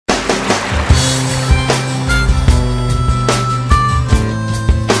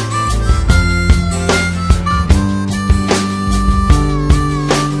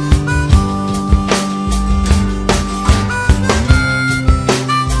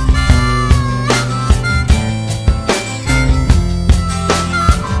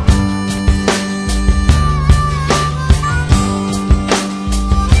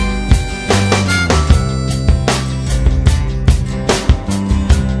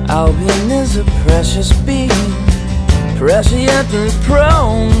Albion is a precious being, prescient and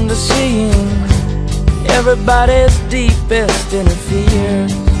prone to seeing everybody's deepest inner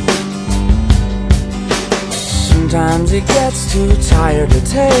fears. Sometimes he gets too tired to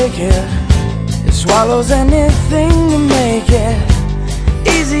take it. He swallows anything to make it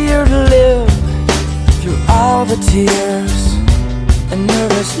easier to live through all the tears and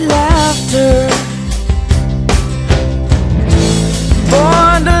nervous laughter.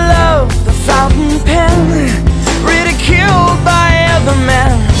 Born to love the fountain pen, ridiculed by other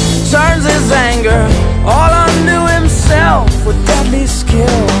men, turns his anger all unto himself with deadly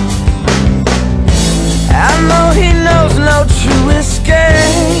skill. And though he knows no true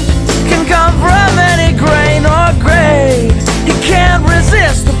escape can come from any grain or grade, he can't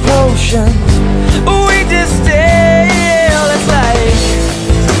resist the potions we distill. It's like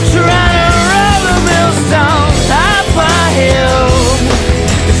trying to roll a millstone up a hill.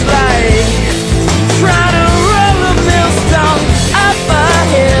 It's like trying to roll a millstone up a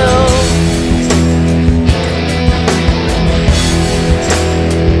hill.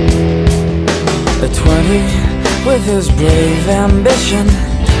 At 20, with his brave ambition,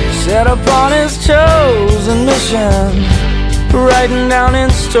 set upon his chosen mission, writing down in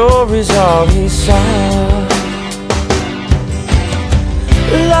stories all he saw.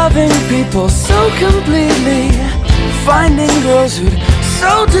 Loving people so completely, finding girls who'd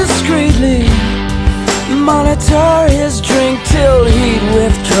so discreetly monitor his drink till he'd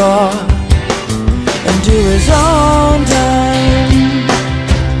withdraw and do his own time.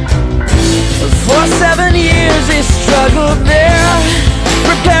 For 7 years he struggled there,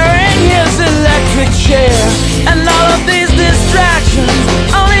 preparing his electric chair, and all of these distractions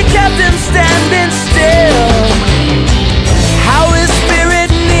only kept him standing still. How his spirit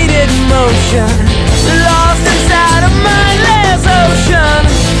needed motion, lost inside a mindless ocean,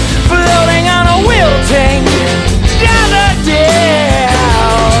 floating on a wilting daffodil.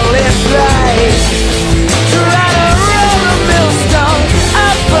 It's like try to roll a millstone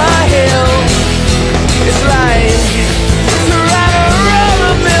up a hill. It's like try to roll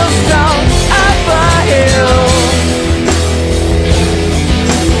a millstone up a hill.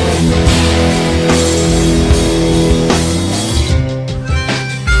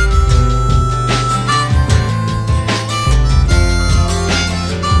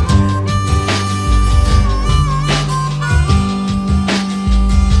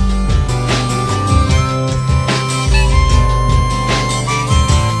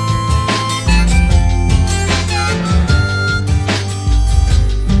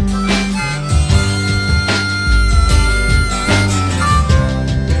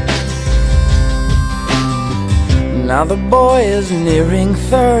 Now the boy is nearing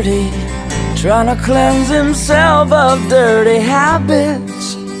 30, trying to cleanse himself of dirty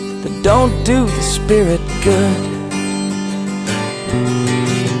habits that don't do the spirit good.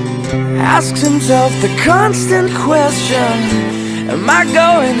 Asks himself the constant question, am I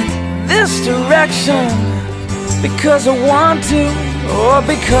going this direction because I want to or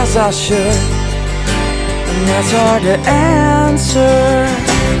because I should? And that's hard to answer.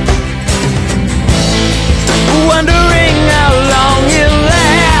 Wondering how long he'll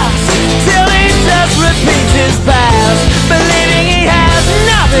last till he just repeats his past, believing he has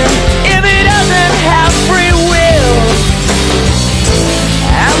nothing